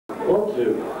1,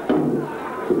 2.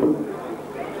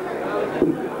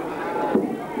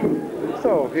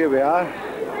 So here we are.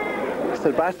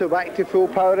 Mr. Basso back to full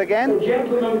power again.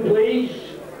 Gentlemen, please.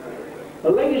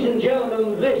 Ladies and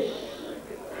gentlemen, this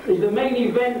is the main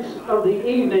event of the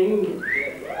evening.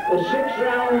 A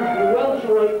 6-round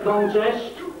welterweight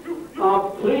contest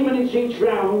of 3 minutes each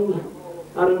round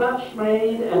at a match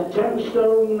made at 10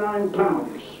 stone 9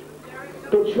 pounds.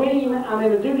 Between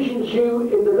and introducing you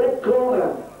in the red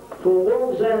corner for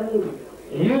Wallsend,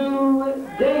 Hugh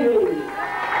Davey.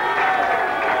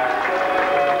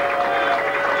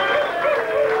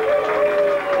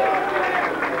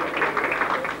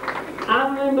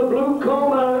 And in the blue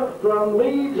corner from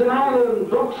Leeds and Ireland,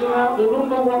 boxing out the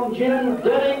 #1 gym,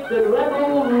 Derek the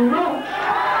Rebel Roche.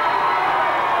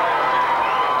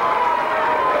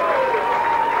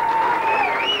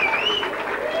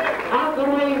 At the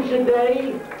range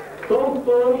today, both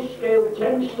boys scaled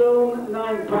 10 stone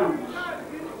 9 pounds.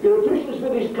 Your judges for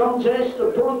this contest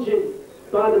appointed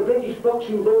by the British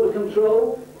Boxing Board of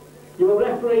Control, your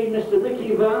referee Mr.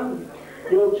 Ricky Van,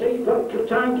 your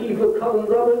timekeeper Colin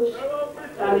Roberts,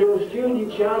 and your steward in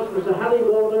charge Mr. Harry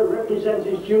Warner,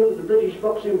 representing steward of the British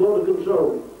Boxing Board of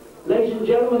Control. Ladies and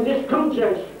gentlemen, this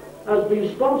contest has been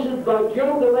sponsored by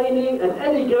Joe Delaney and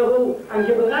Eddie Govell, and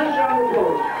give a nice round of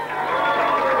applause.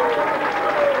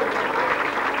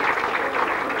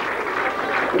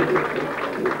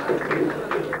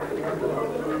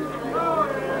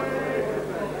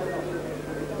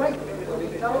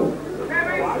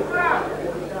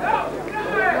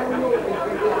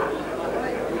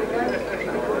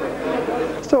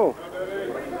 So,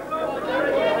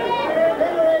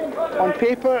 on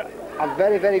paper, a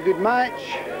very, very good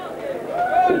match.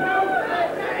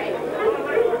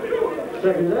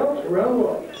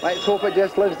 Let's hope it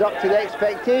just lives up to the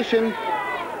expectation.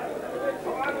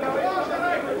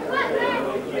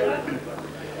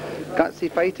 Gutsy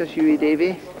fighter, Hugh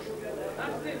Davey.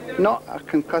 Not a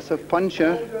concussive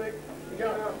puncher.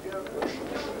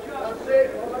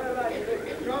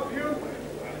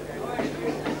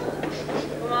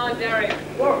 Come on, Derek.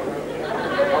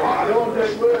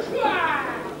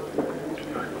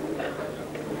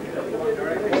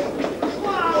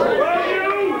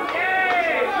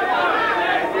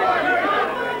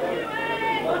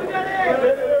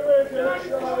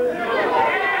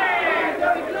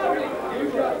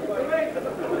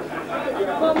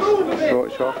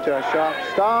 Roche off to a sharp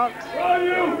start.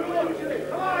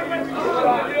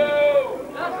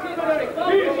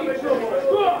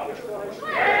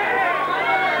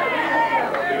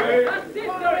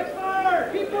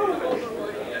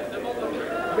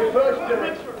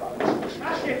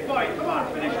 That's it, fight. Come on,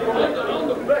 finish it.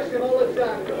 Rest him all the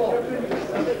time. Come on.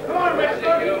 Come on, rest him.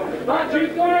 Come on,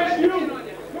 Chief.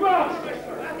 Come on.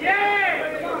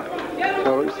 Yeah! So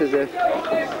it looks as if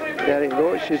Derek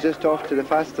Roche is just off to the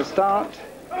faster start.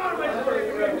 Come on,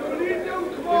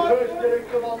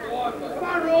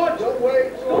 Roach. Don't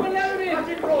wait. Come on, let him in. That's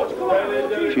it, Roach. Come on,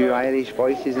 A few Irish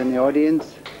voices in the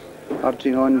audience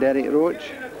urging on Derek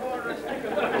Roche.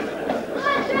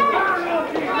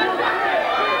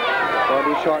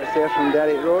 Body shots there from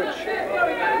Derek Roche.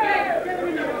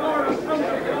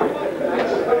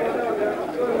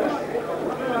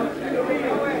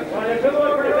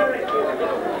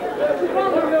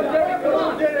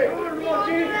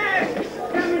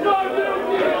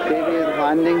 Davey is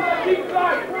landing.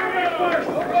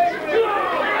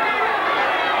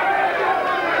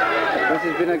 This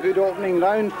has been a good opening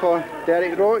round for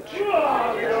Derek Roche.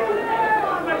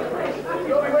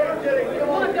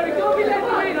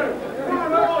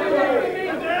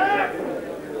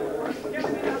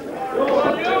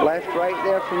 Left, right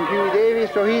there from Hugh Davey,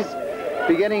 so he's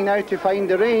beginning now to find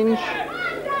the range.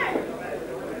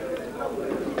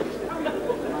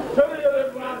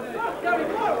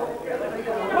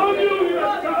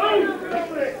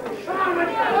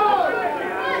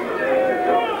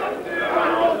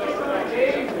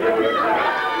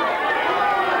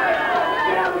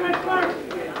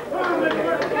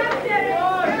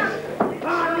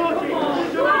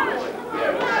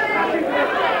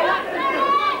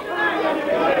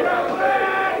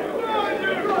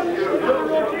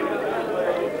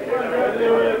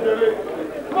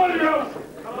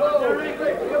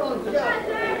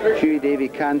 Hugh Davey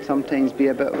can sometimes be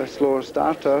a bit of a slower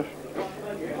starter.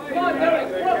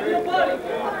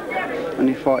 When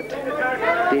he fought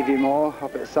Davy Maw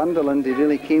up at Sunderland, he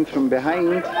really came from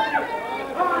behind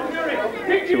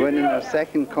to win in their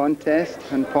second contest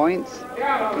on points.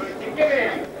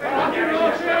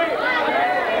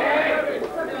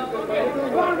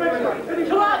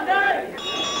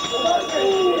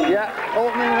 Yeah,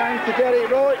 opening round to Derek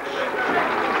Roche.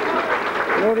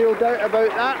 No real doubt about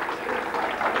that.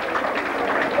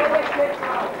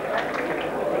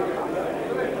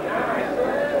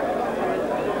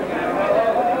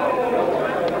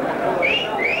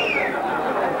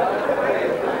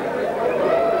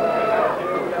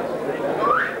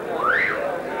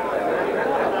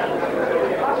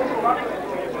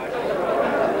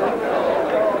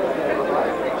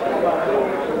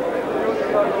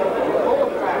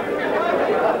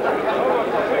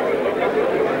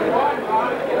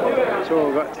 So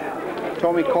we've got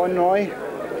Tommy Conroy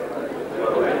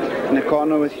in the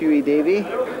corner with Hughie Davey,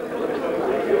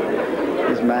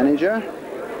 his manager,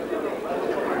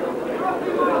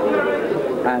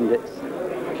 and it's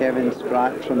Kevin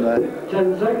Spratt from the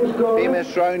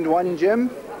famous Round 1 gym.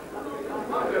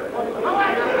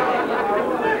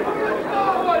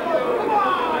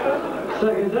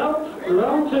 Seconds out,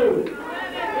 round 2.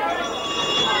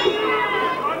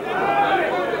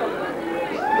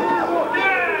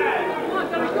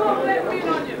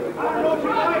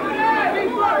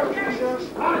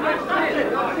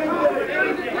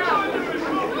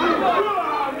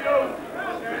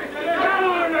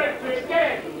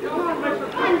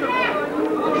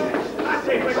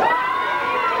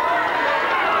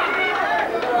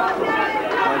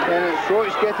 Again, it's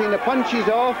Roche getting the punches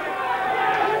off.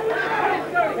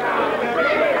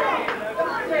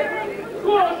 Go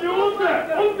on, you on there!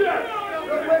 On there!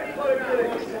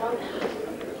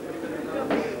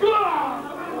 Go on!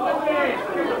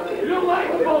 You don't like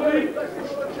it, Bobby?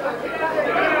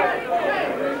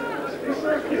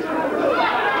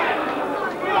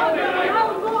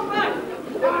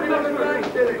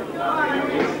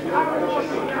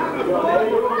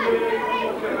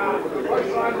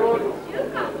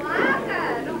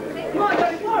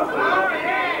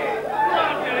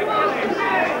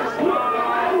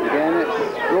 Again, it's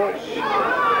Roche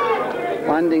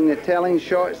landing the telling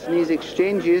shots in these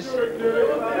exchanges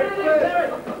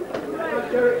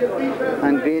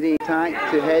and varying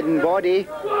attack to head and body.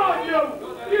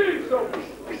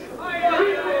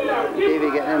 Davey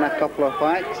getting in a couple of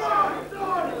whacks.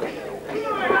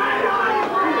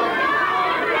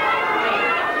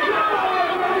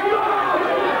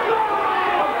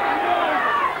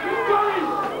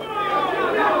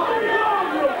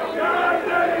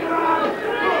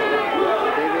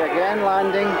 Davey again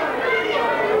landing.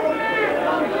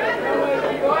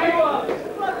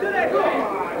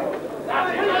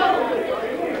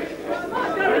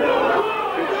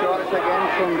 Good shots again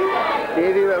from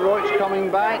Davey with Roche coming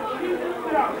back.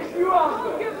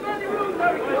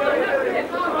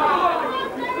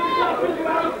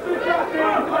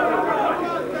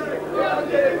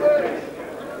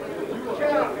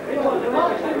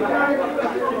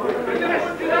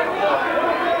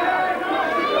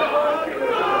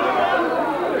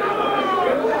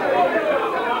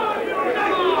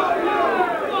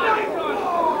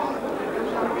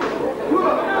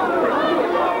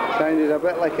 Sounded a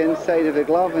bit like inside of the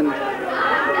glove, and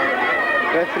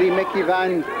referee Mickey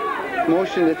Van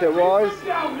motioned that it was.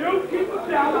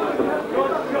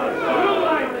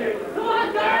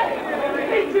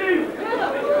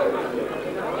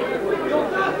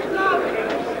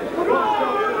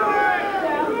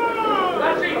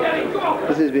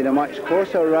 This has been a much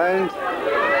closer round.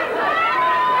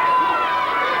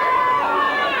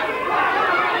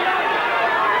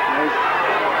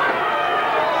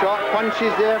 Short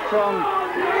punches there from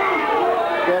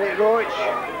Derek Roche.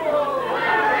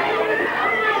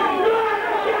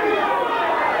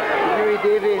 Hughie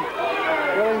Davey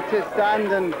willing to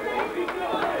stand and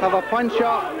have a punch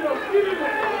up.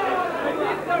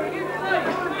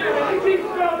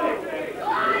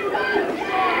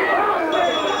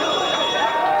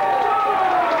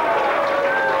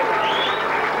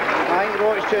 I think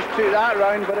Roche just took that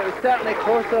round, but it was certainly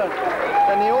closer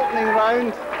than the opening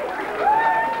round.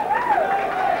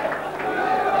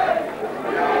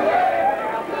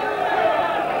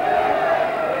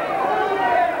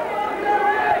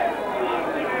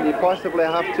 You possibly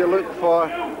have to look for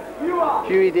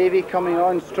Hughie Davey coming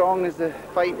on strong as the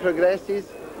fight progresses.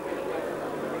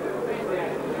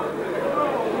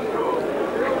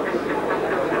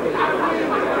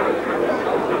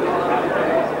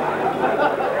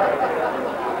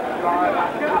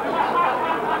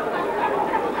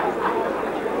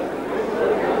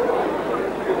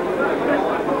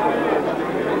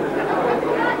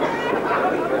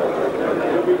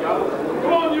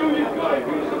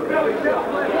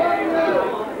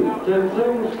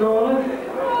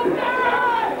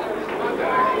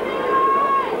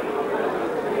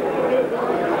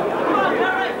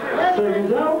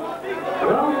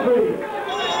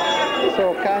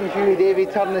 So can Hugh Davey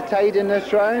turn the tide in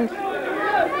this round?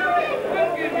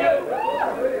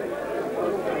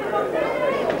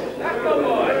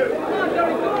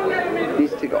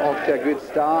 Needs to get off to a good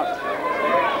start.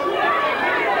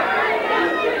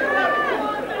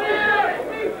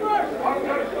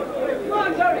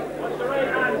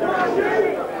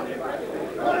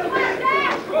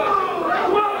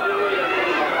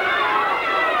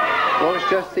 Roche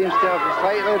just seems to have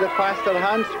slightly the faster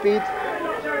hand speed.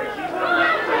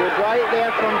 Good right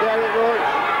there from Derek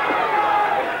Roche.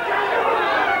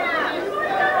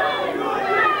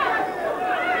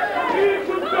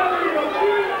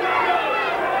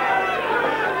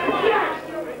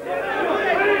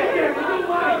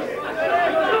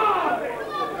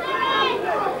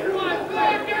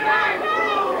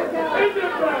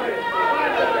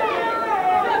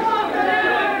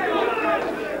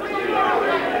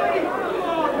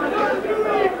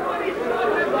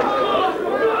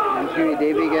 Hugh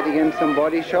Davey getting in some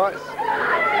body shots.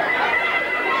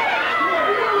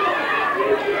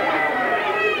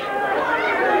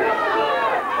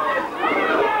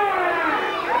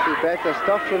 See better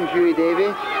stuff from Hugh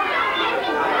Davey.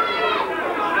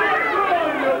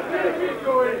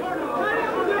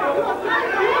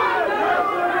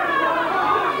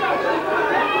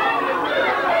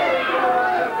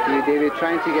 Hugh Davey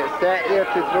trying to get set there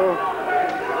to throw.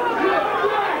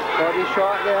 Body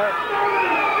shot there.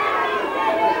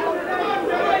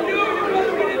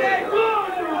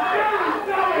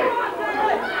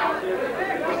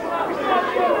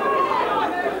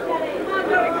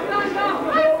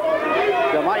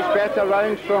 A much better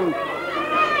round from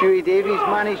Hughie Davey's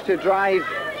managed to drive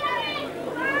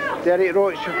Derek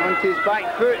Roche onto his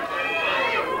back foot.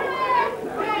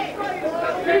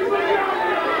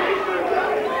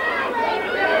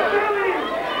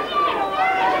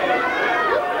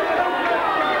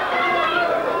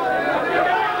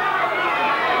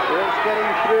 Roche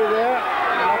getting through there,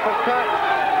 an uppercut.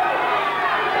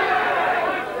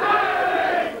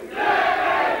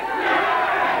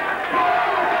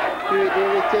 Hugh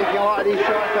Davey taking a lot of these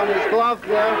shots on his glove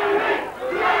there.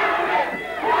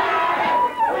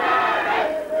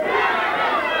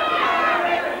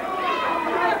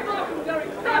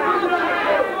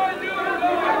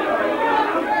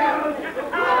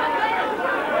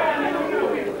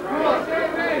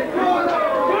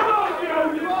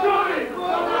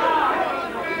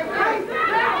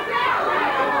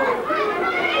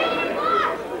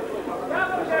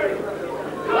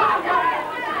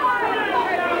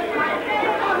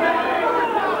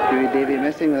 Davey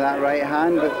missing with that right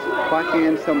hand, but whacking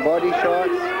in some body shots.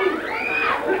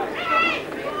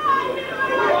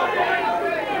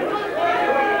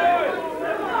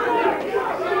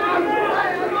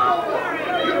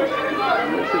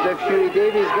 Looks as if Hugh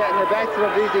Davey's getting the better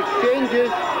of these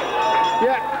exchanges.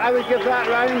 Yeah, I would give that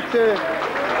round to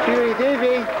Hugh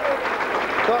Davey.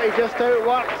 Thought he just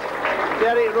outworked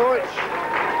Derek Roche.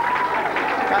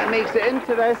 That makes it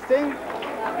interesting.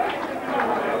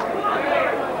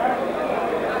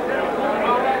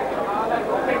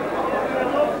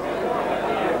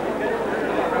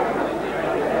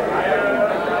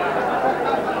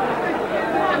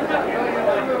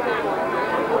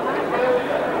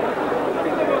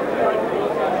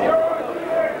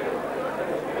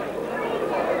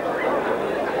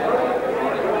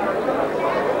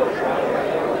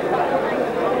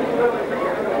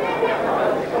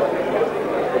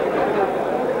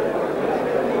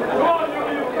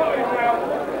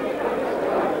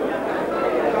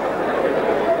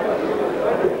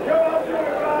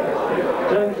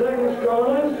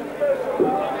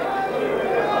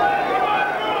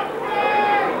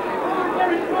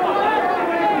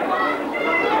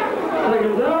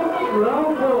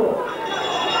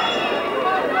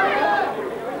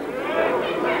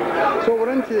 So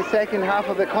we're into the second half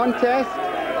of the contest.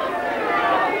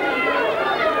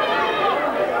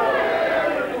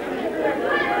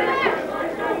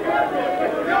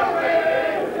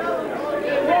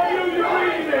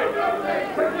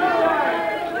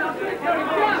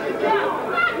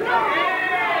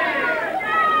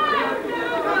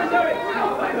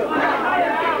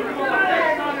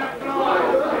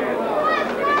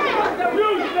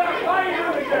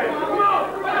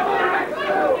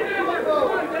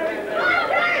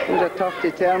 He's a tough,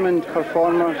 determined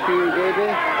performer, Hugh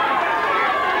Davey.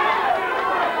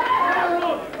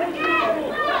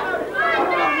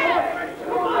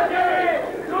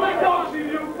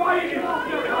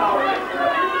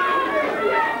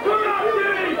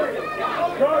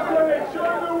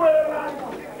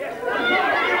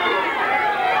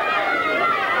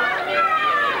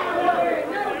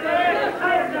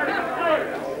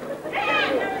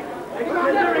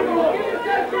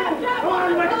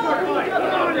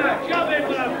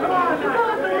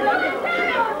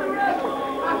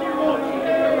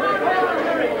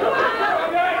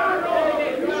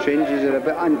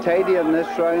 untidy in this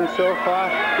round so far.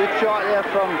 Good shot there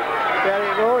from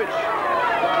Derek Roche.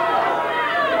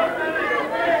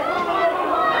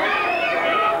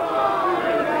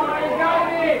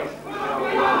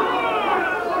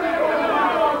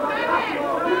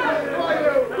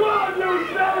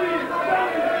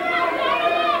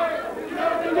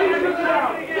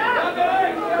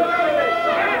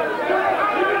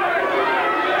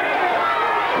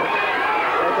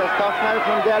 Now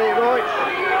from Derek Roche.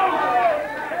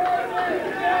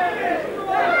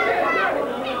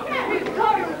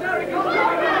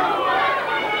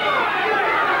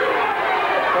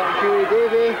 From Hugh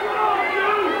Davey.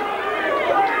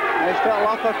 Nice little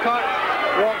uppercut.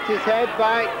 Rocked his head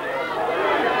back.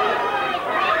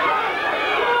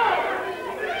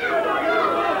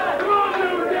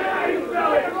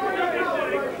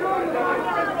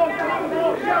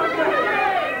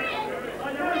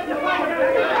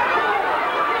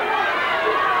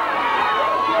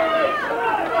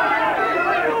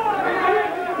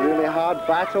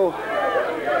 Battle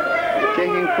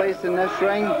taking place in this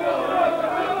ring.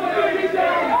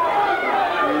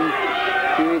 And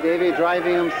Hugh Davey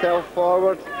driving himself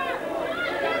forward.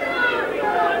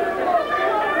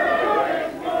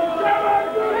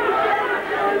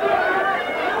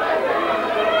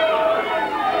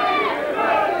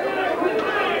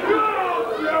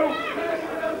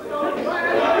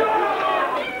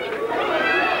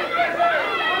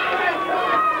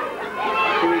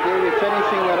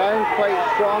 Quite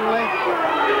strongly.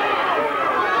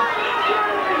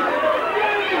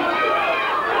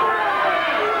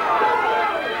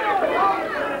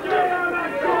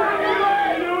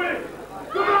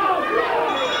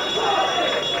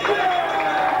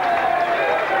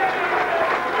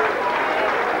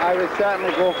 I would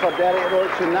certainly go for Derek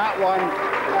Roche in that one.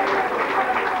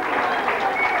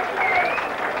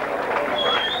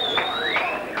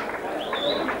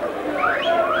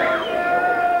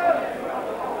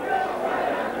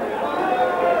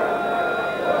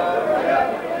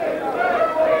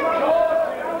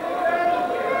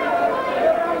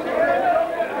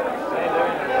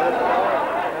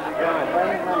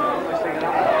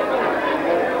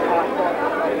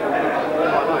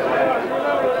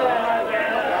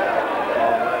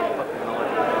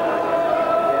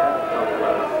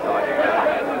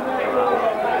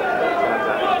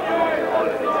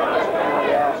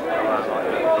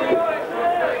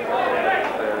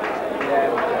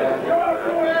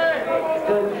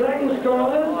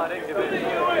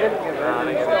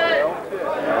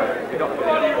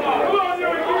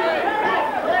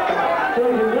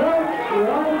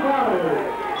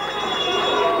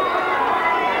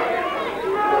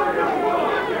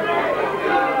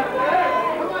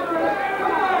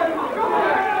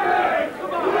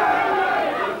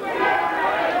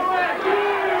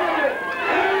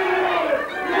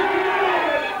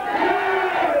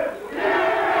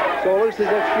 So it looks as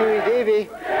if Hugh Davey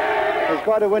has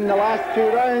got to win the last 2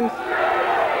 rounds.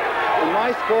 In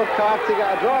my scorecard to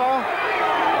get a draw.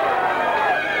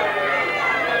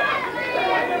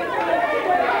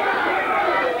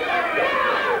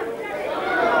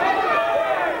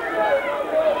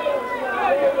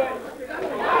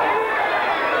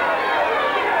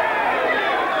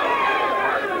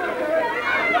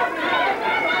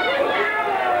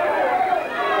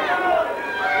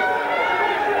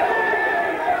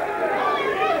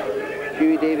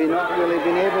 Hugh Davey not really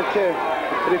been able to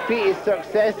repeat his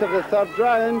success of the 3rd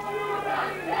round.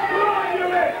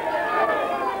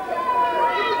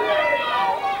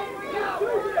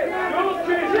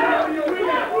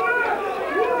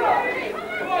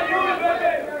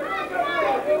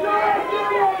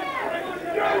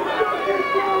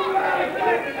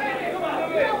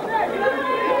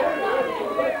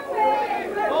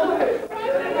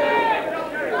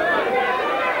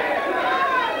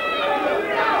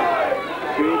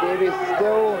 Hugh Davey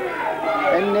still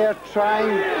in there trying.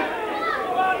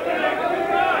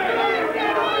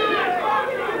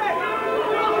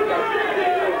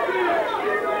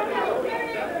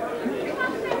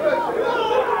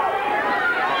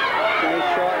 Nice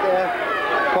shot there,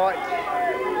 caught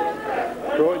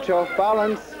Roche off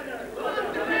balance.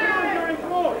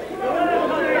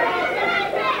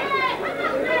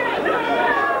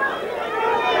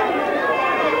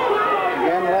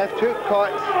 Again, left hook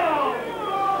caught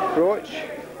Roche.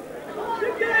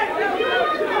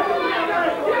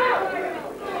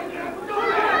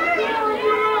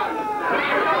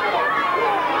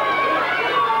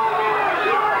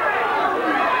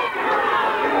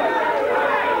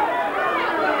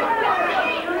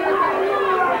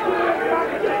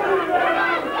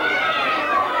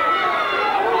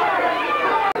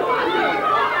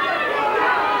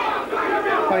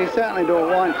 you certainly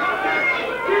don't want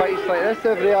fights like this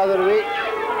every other week.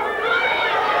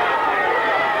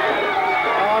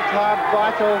 Hard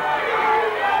battle.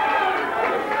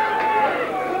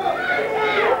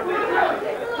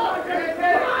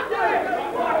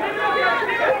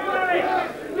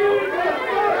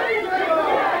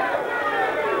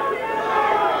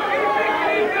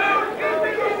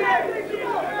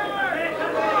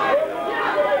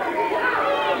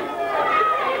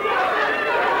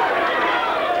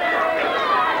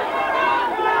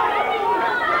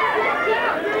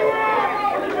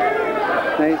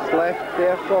 Nice left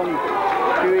there from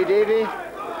Hugh Davey.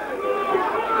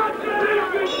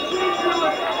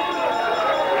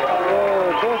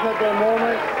 Oh, both had their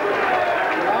moments.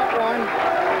 That one.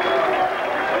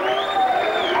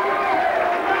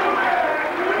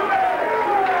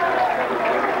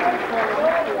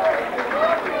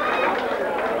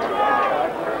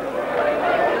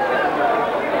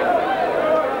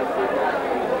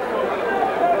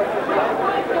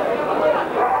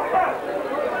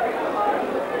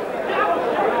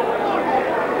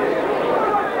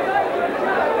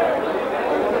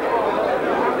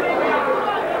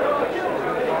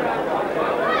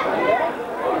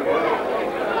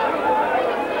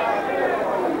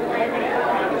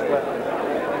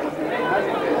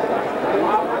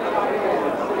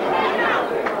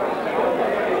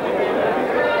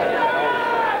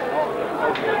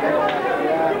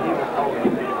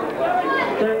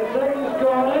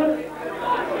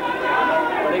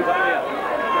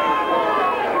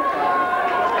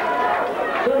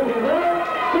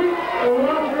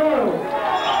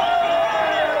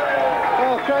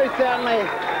 Certainly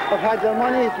have had their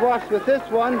money's worth with this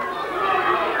one.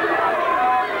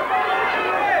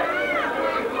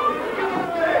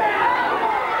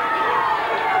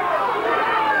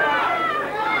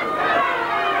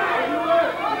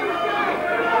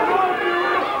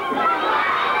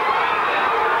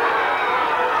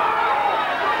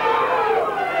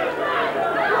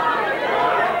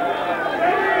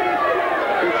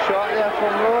 Good shot there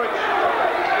from Roche.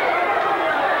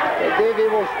 Davey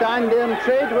will stand there and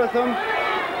trade with him.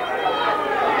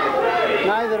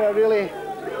 Neither are really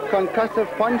concussive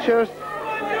punchers.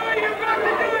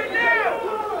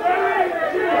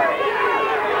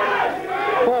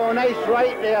 Oh, nice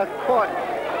right there, caught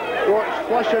Roche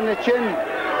flush on the chin.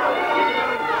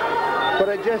 But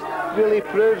it just really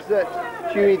proves that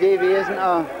Hugh Davey isn't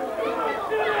a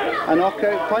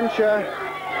knockout puncher.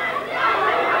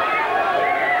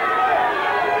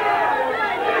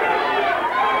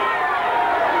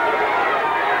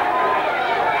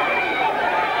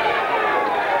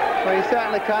 Well, you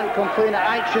certainly can't complain at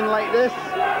action like this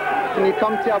when you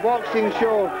come to a boxing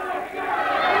show.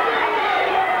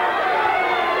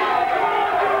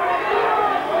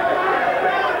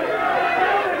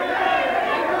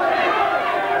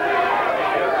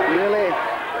 Really,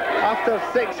 after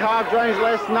 6 hard rounds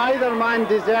less, neither man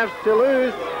deserves to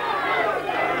lose.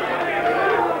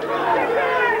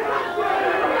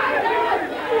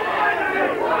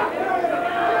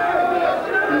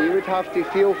 And you would have to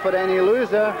feel for any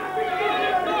loser.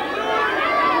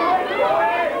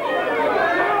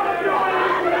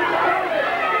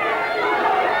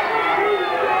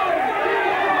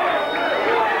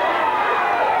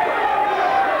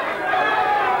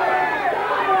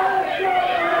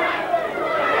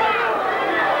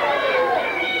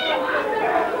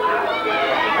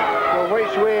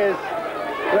 Which way is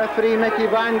referee Mickey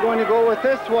Van going to go with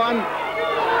this one?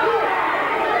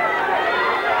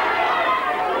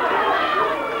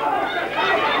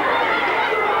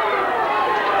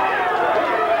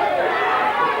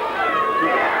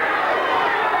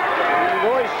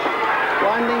 Roche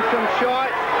landing some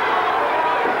shots.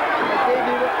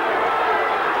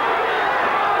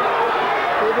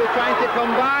 Davey trying to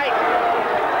come back.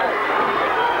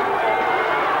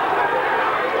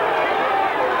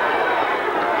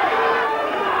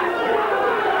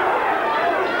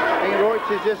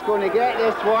 Is just going to get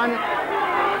this one.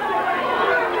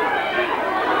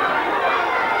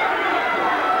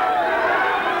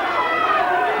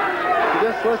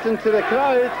 Just listen to the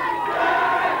crowd.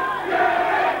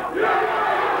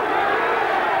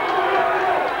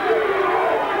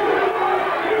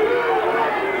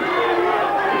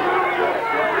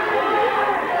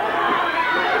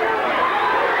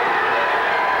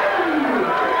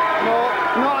 No,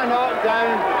 not a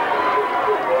knockdown.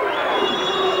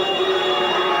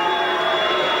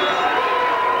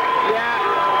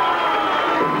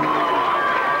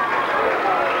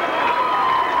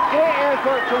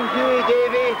 From Hugh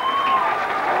Davey.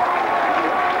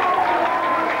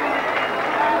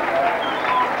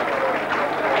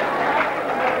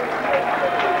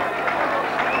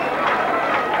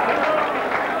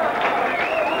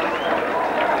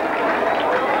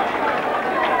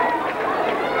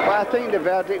 think the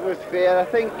verdict was fair. I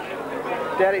think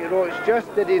Derek Roche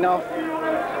just did enough,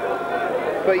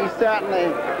 but he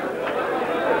certainly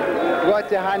got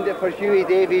to hand it for Hughie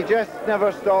Davey. Just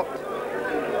never stopped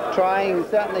trying. He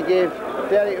certainly gave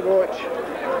Derek Roche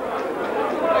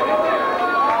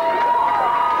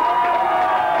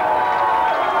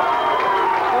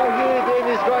Hughie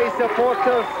Davey's got his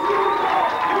supporters.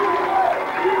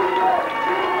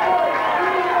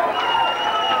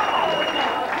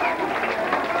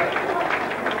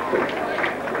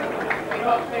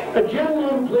 A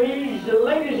gentleman, please.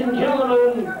 Ladies and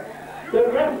gentlemen, the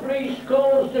referee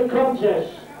scores the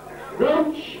contest.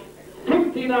 Roche,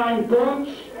 59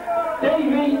 points.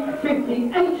 Davey,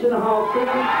 58.5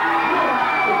 points.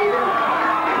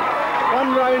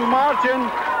 One round margin,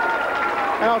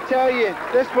 and I'll tell you,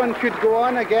 this one could go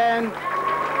on again.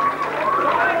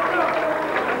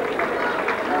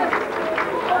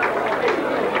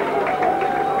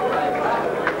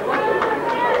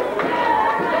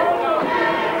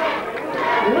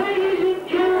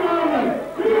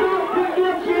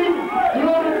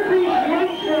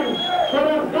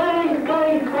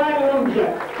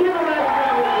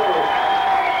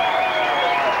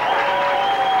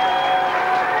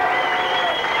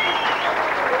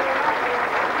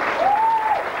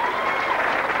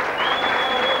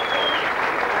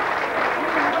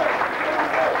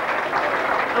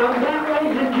 And that,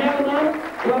 ladies and gentlemen,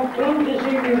 concludes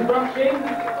this evening's boxing.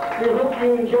 We hope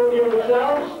you enjoyed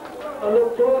yourselves and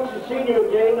look forward to seeing you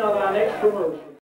again on our next promotion.